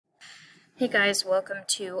Hey guys, welcome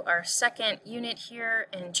to our second unit here.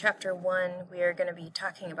 In chapter 1, we are going to be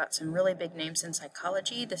talking about some really big names in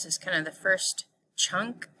psychology. This is kind of the first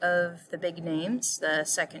chunk of the big names. The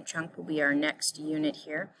second chunk will be our next unit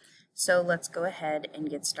here. So let's go ahead and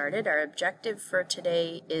get started. Our objective for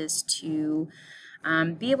today is to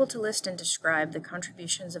be able to list and describe the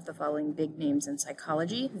contributions of the following big names in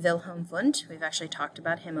psychology. Wilhelm Wundt, we've actually talked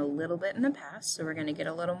about him a little bit in the past, so we're going to get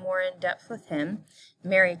a little more in depth with him.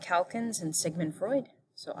 Mary Calkins and Sigmund Freud,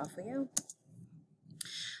 so off we go.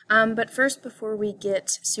 But first, before we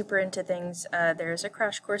get super into things, there's a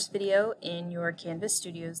crash course video in your Canvas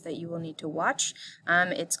Studios that you will need to watch.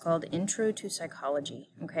 It's called Intro to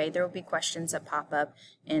Psychology. Okay, there will be questions that pop up,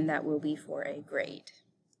 and that will be for a grade.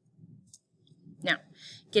 Now,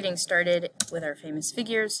 getting started with our famous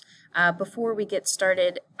figures. Before we get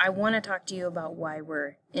started, I want to talk to you about why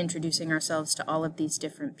we're introducing ourselves to all of these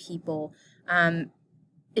different people.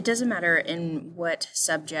 It doesn't matter in what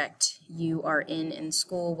subject you are in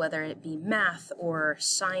school, whether it be math or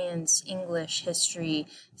science, English, history,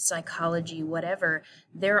 psychology, whatever.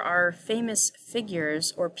 There are famous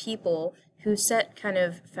figures or people who set kind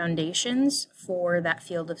of foundations for that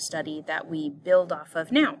field of study that we build off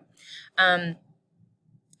of now.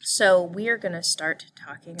 So we are going to start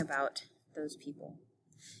talking about those people.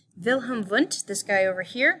 Wilhelm Wundt, this guy over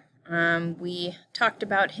here, we talked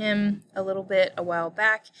about him a little bit a while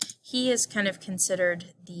back. He is kind of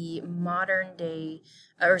considered the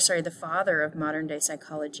the father of modern day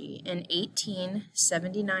psychology. In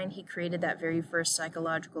 1879, he created that very first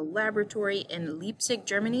psychological laboratory in Leipzig,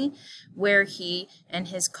 Germany, where he and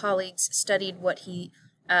his colleagues studied what he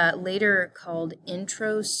later called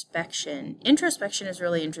introspection. Introspection is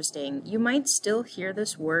really interesting. You might still hear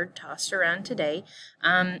this word tossed around today,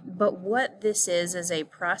 but what this is a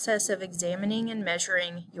process of examining and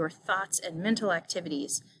measuring your thoughts and mental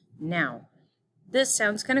activities. Now, this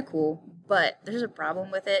sounds kind of cool, but there's a problem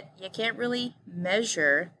with it. You can't really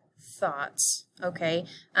measure thoughts, okay?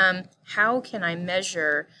 How can I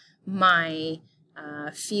measure my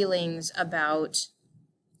feelings about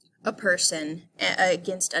a person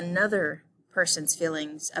against another person's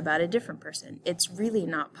feelings about a different person? It's really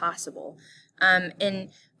not possible.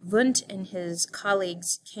 And Wundt and his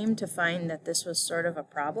colleagues came to find that this was sort of a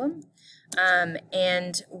problem.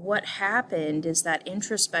 And what happened is that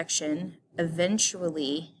introspection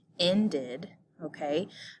eventually ended, okay?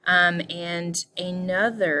 And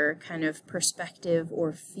another kind of perspective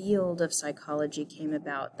or field of psychology came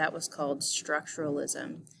about that was called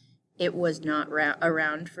structuralism. It was not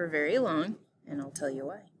around for very long, and I'll tell you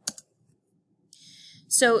why.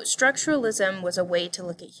 So structuralism was a way to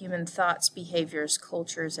look at human thoughts, behaviors,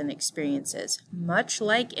 cultures, and experiences. Much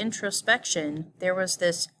like introspection, there was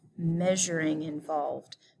this measuring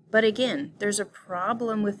involved. But again, there's a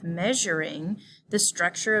problem with measuring the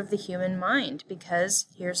structure of the human mind because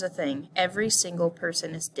here's the thing, every single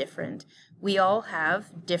person is different. We all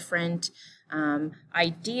have different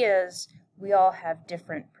ideas. We all have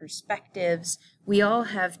different perspectives. We all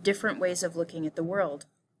have different ways of looking at the world.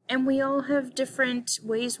 And we all have different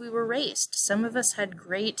ways we were raised. Some of us had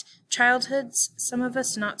great childhoods, some of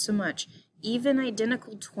us not so much. Even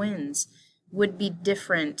identical twins would be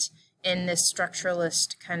different in this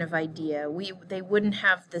structuralist kind of idea. They wouldn't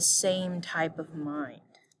have the same type of mind.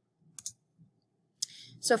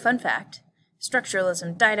 So fun fact,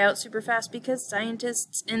 structuralism died out super fast because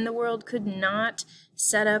scientists in the world could not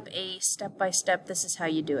set up a step-by-step, this is how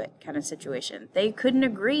you do it kind of situation. They couldn't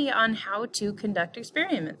agree on how to conduct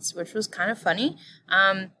experiments, which was kind of funny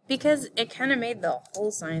because it kind of made the whole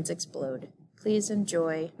science explode. Please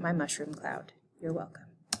enjoy my mushroom cloud. You're welcome.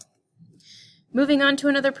 Moving on to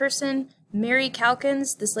another person, Mary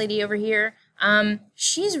Calkins, this lady over here.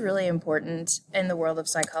 She's really important in the world of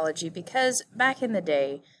psychology because back in the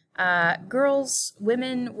day,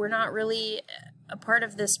 women were not really a part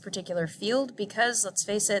of this particular field because, let's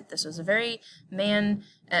face it, this was a very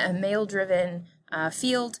male-driven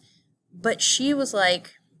field, but she was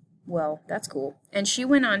like, well, that's cool. And she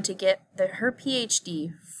went on to get her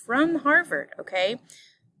PhD from Harvard, okay?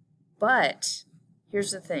 But,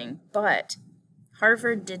 here's the thing,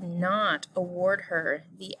 Harvard did not award her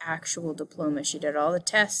the actual diploma. She did all the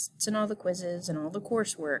tests and all the quizzes and all the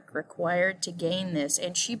coursework required to gain this,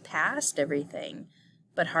 and she passed everything.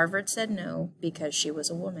 But Harvard said no because she was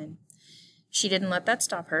a woman. She didn't let that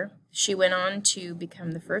stop her. She went on to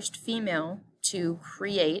become the first female to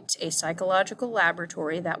create a psychological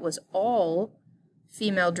laboratory that was all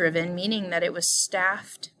female-driven, meaning that it was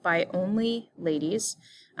staffed by only ladies.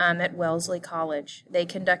 At Wellesley College. They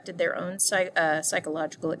conducted their own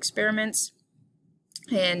psychological experiments.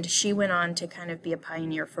 and she went on to kind of be a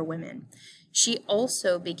pioneer for women. She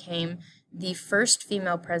also became the first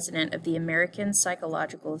female president of the American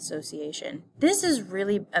Psychological Association. This is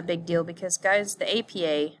really a big deal because, guys, the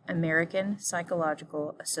APA, American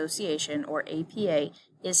Psychological Association, or APA,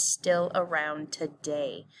 is still around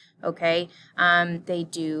today, okay?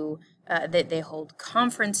 They hold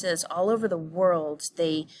conferences all over the world.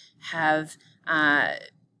 They have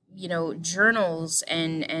journals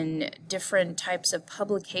and different types of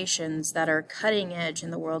publications that are cutting edge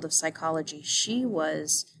in the world of psychology. She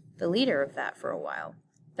was the leader of that for a while.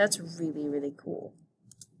 That's really, really cool.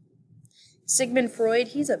 Sigmund Freud,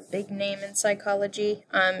 he's a big name in psychology.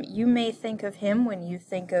 You may think of him when you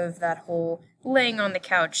think of that whole laying on the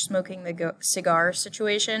couch smoking the cigar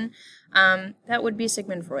situation. That would be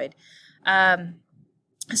Sigmund Freud.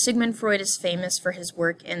 Sigmund Freud is famous for his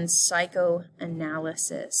work in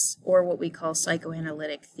psychoanalysis, or what we call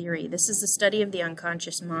psychoanalytic theory. This is the study of the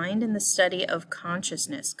unconscious mind and the study of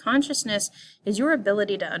consciousness. Consciousness is your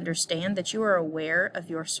ability to understand that you are aware of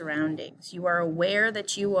your surroundings. You are aware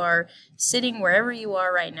that you are sitting wherever you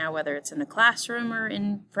are right now, whether it's in a classroom or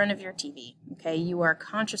in front of your TV. Okay, you are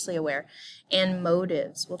consciously aware. And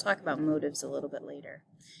motives. We'll talk about motives a little bit later.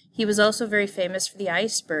 He was also very famous for the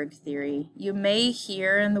iceberg theory. You may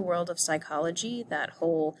hear in the world of psychology that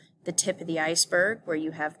whole the tip of the iceberg, where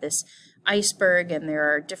you have this iceberg and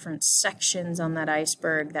there are different sections on that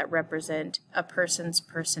iceberg that represent a person's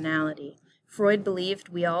personality. Freud believed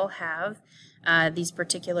we all have these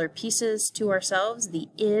particular pieces to ourselves: the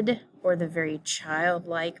id, or the very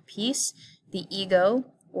childlike piece, the ego,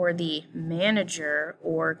 or the manager,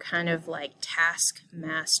 or kind of like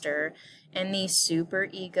taskmaster, and the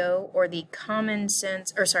superego, or the common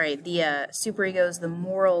sense, or sorry, the superego is the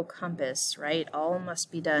moral compass, right? All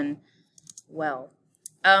must be done well.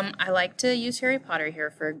 I like to use Harry Potter here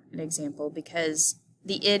for an example because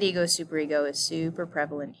the id, ego, superego is super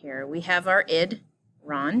prevalent here. We have our id,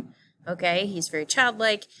 Ron, okay? He's very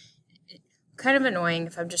childlike, kind of annoying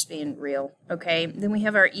if I'm just being real, okay? Then we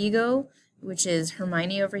have our ego, which is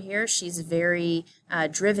Hermione over here. She's very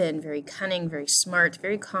driven, very cunning, very smart,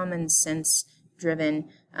 very common sense driven.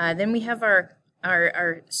 Then we have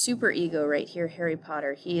our super ego right here, Harry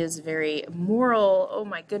Potter. He is very moral. Oh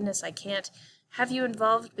my goodness, I can't have you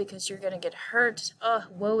involved because you're going to get hurt. Oh,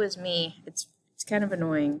 woe is me. It's kind of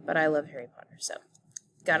annoying, but I love Harry Potter, so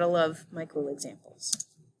gotta love my cool examples.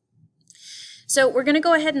 So we're going to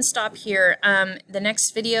go ahead and stop here. The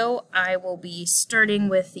next video, I will be starting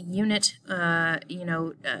with Unit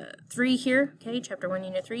 3 here, okay, Chapter 1,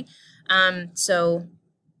 Unit 3. So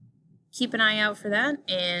keep an eye out for that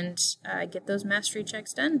and get those mastery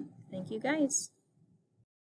checks done. Thank you, guys.